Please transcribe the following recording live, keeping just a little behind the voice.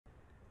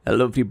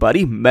Hello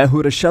everybody, मैं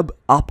हूं ऋषभ,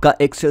 आपका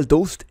एक्सेल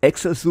दोस्त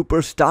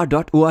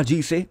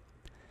excelsuperstar.org से।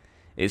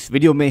 इस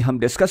वीडियो में हम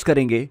डिस्कस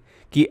करेंगे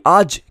कि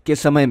आज के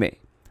समय में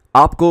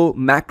आपको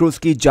मैक्रोज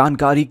की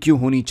जानकारी क्यों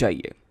होनी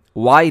चाहिए।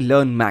 Y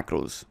learn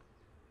macros.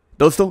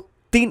 दोस्तों,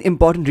 3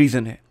 इंपॉर्टेंट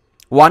रीजन है।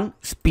 1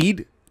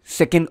 स्पीड,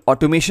 2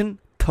 ऑटोमेशन,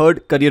 3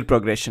 करियर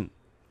प्रोग्रेशन।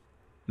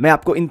 मैं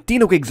आपको इन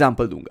तीनों के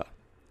एग्जाम्पल दूंगा।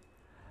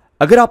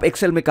 अगर आप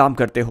एक्सेल में काम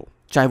करते हो,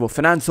 चाहे वो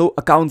फाइनेंस हो,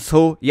 अकाउंट्स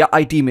हो या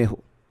आईटी में हो,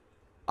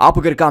 आप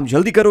अगर काम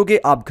जल्दी करोगे,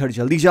 आप घर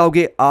जल्दी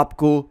जाओगे,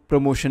 आपको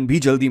प्रमोशन भी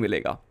जल्दी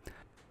मिलेगा।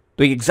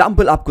 तो एक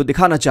एग्जाम्पल आपको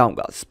दिखाना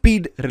चाहूंगा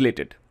स्पीड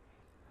रिलेटेड।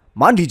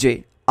 मान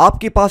लीजिए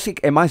आपके पास एक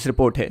एमआईएस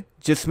रिपोर्ट है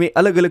जिसमें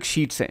अलग अलग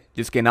शीट्स हैं,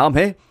 जिसके नाम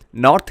है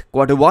north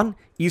quarter 1,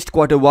 east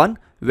quarter 1,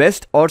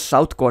 waste और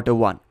साउथ क्वार्टर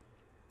 1।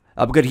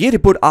 अब अगर ये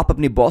रिपोर्ट आप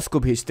अपने बॉस को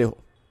भेजते हो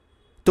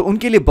तो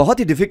उनके लिए बहुत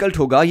ही डिफिकल्ट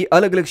होगा ये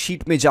अलग अलग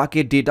शीट में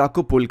जाके डेटा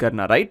को पुल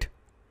करना, राइट?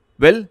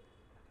 वेल,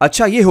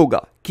 अच्छा ये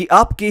होगा कि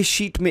आपके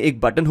शीट में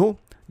एक बटन हो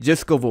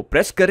जिसको वो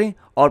प्रेस करें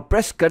और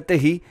प्रेस करते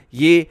ही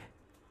ये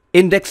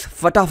इंडेक्स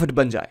फटाफट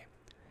बन जाए।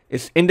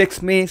 इस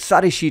इंडेक्स में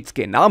सारे शीट्स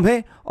के नाम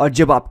हैं और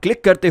जब आप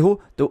क्लिक करते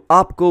हो तो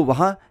आपको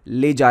वहां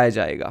ले जाया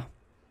जाएगा।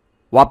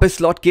 वापस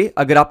लौट के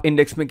अगर आप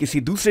इंडेक्स में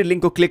किसी दूसरे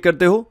लिंक को क्लिक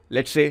करते हो,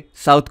 लेट्स से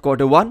साउथ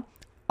क्वार्टर 1,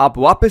 आप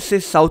वापस से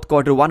साउथ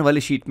क्वार्टर 1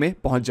 वाले शीट में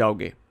पहुंच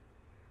जाओगे।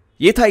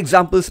 ये था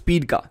एग्जाम्पल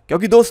स्पीड का,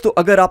 क्योंकि दोस्तों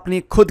अगर आपने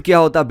खुद किया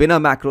होता बिना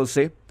मैक्रो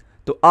से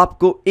तो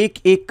आपको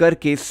एक एक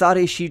करके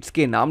सारे शीट्स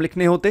के नाम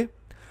लिखने होते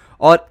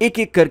और एक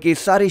एक करके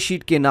सारे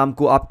शीट के नाम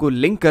को आपको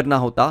लिंक करना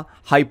होता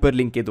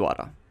हाइपरलिंक के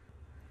द्वारा।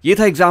 यह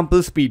था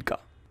एग्जाम्पल स्पीड का।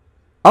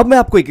 अब मैं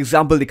आपको एक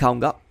एग्जाम्पल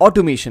दिखाऊंगा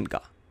ऑटोमेशन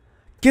का।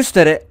 किस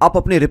तरह आप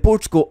अपने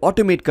रिपोर्ट्स को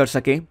ऑटोमेट कर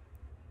सकें,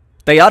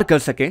 तैयार कर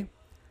सकें।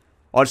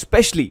 और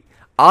स्पेशली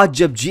आज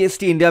जब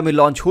जीएसटी इंडिया में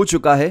लॉन्च हो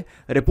चुका है,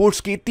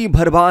 रिपोर्ट्स की इतनी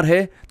भरमार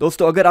है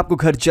दोस्तों, अगर आपको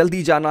घर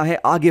जल्दी जाना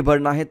है, आगे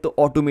बढ़ना है तो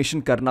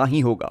ऑटोमेशन करना ही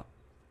होगा।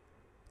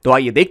 तो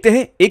आइए देखते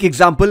हैं एक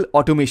एग्जाम्पल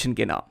ऑटोमेशन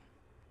के नाम।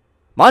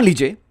 मान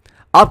लीजिए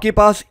आपके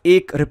पास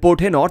एक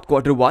रिपोर्ट है नॉर्थ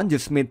क्वार्टर 1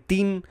 जिसमें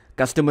 3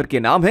 कस्टमर के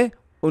नाम है,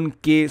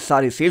 उनके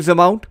सारे सेल्स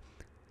अमाउंट,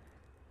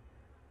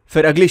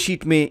 फिर अगले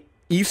शीट में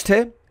ईस्ट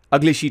है,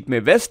 अगले शीट में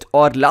वेस्ट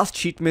और लास्ट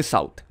शीट में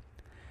साउथ।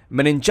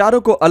 मैंने इन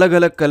चारों को अलग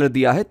अलग कलर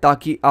दिया है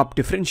ताकि आप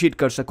डिफरेंशिएट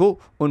कर सको,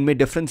 उनमें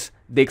डिफरेंस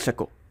देख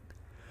सको।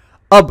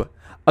 अब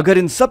अगर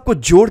इन सब को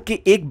जोड़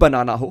के एक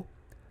बनाना हो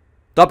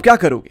तो आप क्या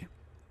करोगे?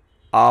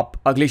 आप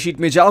अगले शीट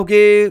में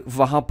जाओगे,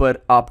 वहां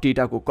पर आप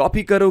डेटा को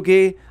कॉपी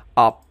करोगे,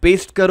 आप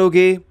पेस्ट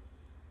करोगे,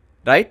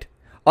 राइट?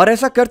 और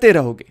ऐसा करते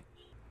रहोगे।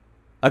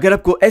 अगर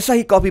आपको ऐसा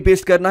ही कॉपी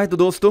पेस्ट करना है तो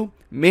दोस्तों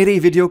मेरी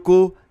वीडियो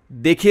को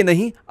देखिए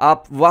नहीं,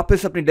 आप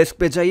वापस अपने डेस्क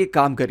पे जाइए,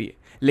 काम करिए।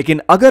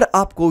 लेकिन अगर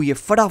आपको ये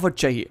फटाफट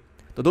चाहिए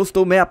तो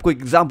दोस्तों मैं आपको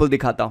एग्जांपल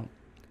दिखाता हूं।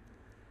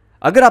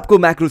 अगर आपको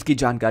मैक्रोज की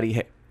जानकारी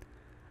है,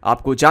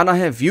 आपको जाना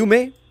है व्यू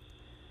में,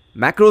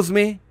 मैक्रोज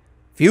में,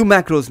 व्यू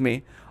मैक्रोज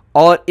में,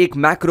 और एक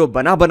मैक्रो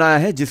बनाया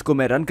है जिसको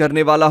मैं रन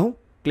करने वाला हूं।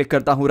 क्लिक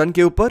करता हूं रन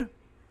के ऊपर।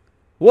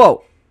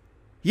 वाओ,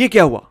 ये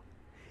क्या हुआ?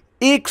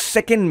 1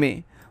 सेकेंड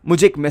में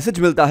मुझे एक मैसेज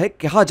मिलता है,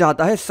 कहा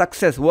जाता है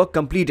सक्सेस वर्क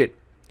कंप्लीटेड।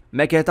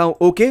 मैं कहता हूं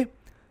ओके,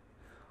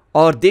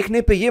 और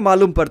देखने पे यह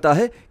मालूम पड़ता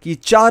है कि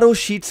चारों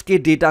शीट्स के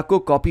डेटा को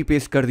कॉपी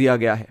पेस्ट कर दिया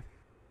गया है।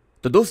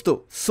 तो दोस्तों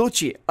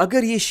सोचिए,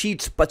 अगर ये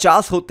शीट्स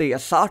 50 होते या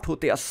 60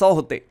 होते या 100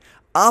 होते,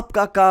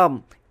 आपका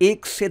काम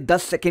 1 से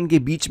 10 सेकेंड के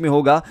बीच में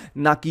होगा,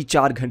 ना कि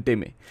 4 घंटे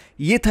में।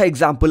 यह था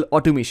एग्जाम्पल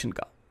ऑटोमेशन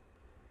का।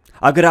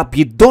 अगर आप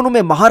ये दोनों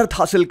में महारत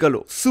हासिल कर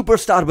लो,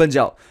 सुपरस्टार बन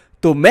जाओ,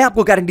 तो मैं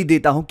आपको गारंटी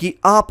देता हूं कि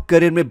आप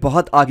करियर में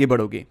बहुत आगे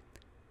बढ़ोगे।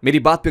 मेरी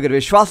बात पे अगर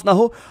विश्वास ना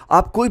हो,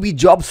 आप कोई भी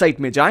जॉब साइट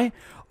में जाएं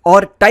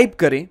और टाइप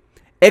करें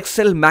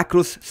एक्सेल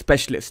मैक्रोस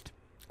स्पेशलिस्ट।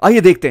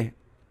 आइए देखते हैं।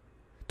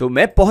 तो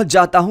मैं पहुंच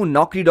जाता हूं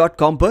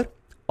naukri.com पर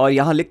और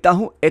यहां लिखता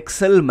हूं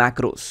एक्सेल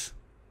मैक्रोस।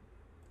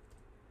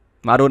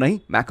 मारो नहीं,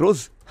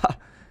 मैक्रोस,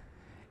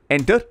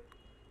 एंटर।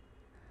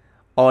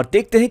 और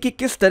देखते हैं कि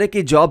किस तरह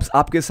के जॉब्स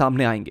आपके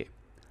सामने आएंगे।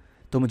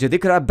 तो मुझे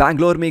दिख रहा है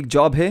बैंगलोर में एक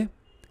जॉब है,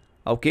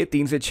 ओके,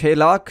 3 से 6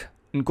 लाख।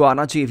 इनको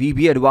आना चाहिए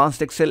VBA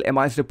advanced Excel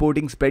MIS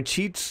reporting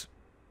spreadsheets.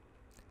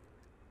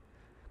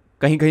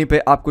 कहीं कहीं पे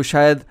आपको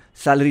शायद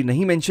सैलरी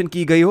नहीं मेंशन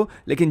की गई हो,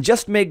 लेकिन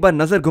जस्ट मैं एक बार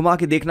नजर घुमा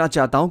के देखना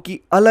चाहता हूं कि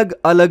अलग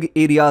अलग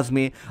एरियाज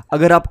में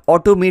अगर आप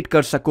ऑटोमेट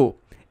कर सको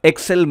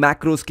एक्सेल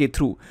मैक्रोस के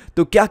थ्रू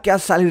तो क्या क्या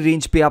सैलरी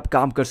रेंज पे आप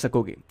काम कर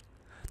सकोगे।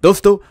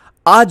 दोस्तों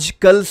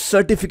आजकल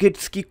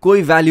सर्टिफिकेट्स की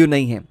कोई वैल्यू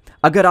नहीं है।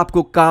 अगर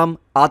आपको काम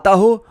आता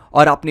हो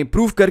और आपने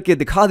प्रूव करके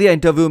दिखा दिया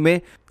इंटरव्यू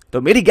में,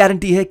 तो मेरी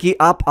गारंटी है कि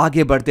आप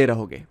आगे बढ़ते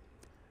रहोगे।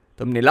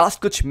 तो हमने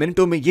लास्ट कुछ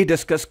मिनटों में यह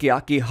डिस्कस किया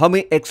कि हमें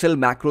एक्सेल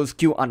मैक्रोज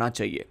क्यों आना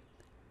चाहिए।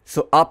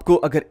 सो आपको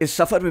अगर इस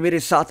सफर में मेरे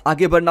साथ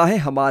आगे बढ़ना है,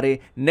 हमारे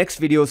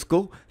नेक्स्ट वीडियोस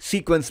को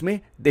सीक्वेंस में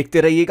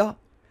देखते रहिएगा,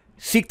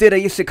 सीखते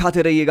रहिए,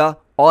 सिखाते रहिएगा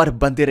और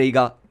बनते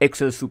रहिएगा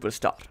एक्सेल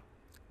सुपरस्टार।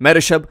 मैं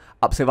ऋषभ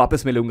आपसे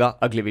वापस मिलूंगा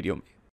अगले वीडियो में।